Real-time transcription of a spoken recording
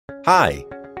Hi!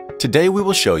 Today we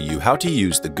will show you how to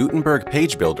use the Gutenberg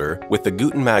page builder with the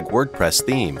Gutenmag WordPress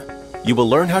theme. You will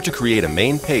learn how to create a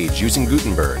main page using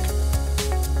Gutenberg.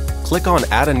 Click on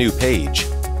Add a new page,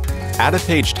 add a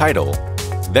page title,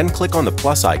 then click on the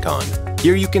plus icon.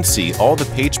 Here you can see all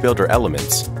the page builder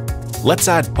elements. Let's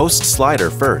add Post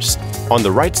Slider first. On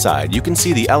the right side, you can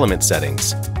see the element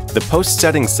settings. The Post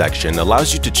Settings section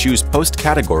allows you to choose post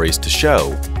categories to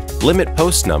show, limit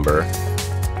post number,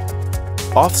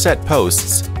 offset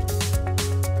posts,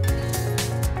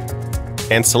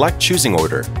 and select choosing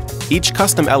order. Each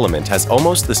custom element has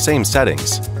almost the same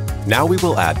settings. Now we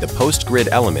will add the post grid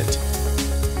element.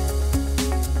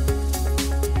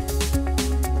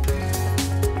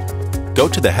 Go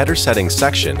to the header settings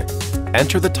section,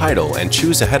 enter the title and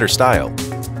choose a header style.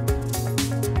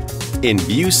 In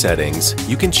view settings,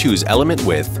 you can choose element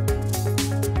width,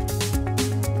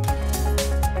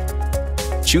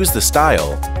 choose the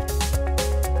style,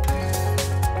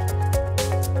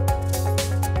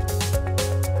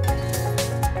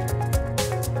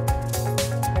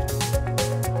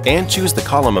 and choose the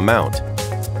column amount.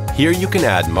 Here you can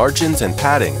add margins and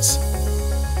paddings.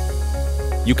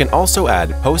 You can also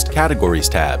add Post Categories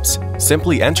tabs.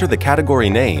 Simply enter the category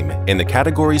name in the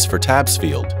Categories for Tabs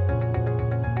field.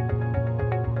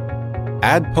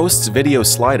 Add Posts Video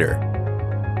Slider.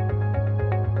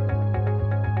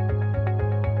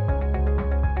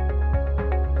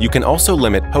 You can also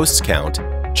limit posts count,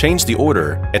 change the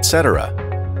order, etc.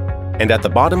 And at the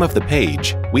bottom of the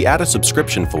page, we add a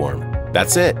subscription form.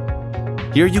 That's it!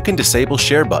 Here you can disable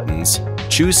share buttons,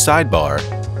 choose sidebar,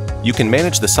 you can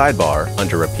manage the sidebar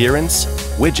under Appearance,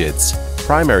 Widgets,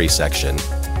 Primary section,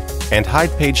 and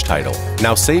hide page title.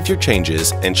 Now save your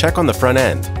changes and check on the front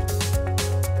end.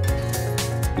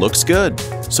 Looks good!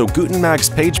 So Gutenmag's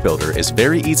page builder is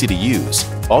very easy to use.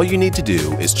 All you need to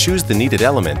do is choose the needed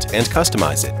element and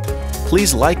customize it.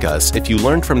 Please like us if you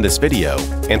learned from this video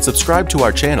and subscribe to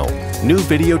our channel. New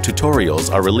video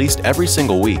tutorials are released every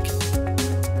single week.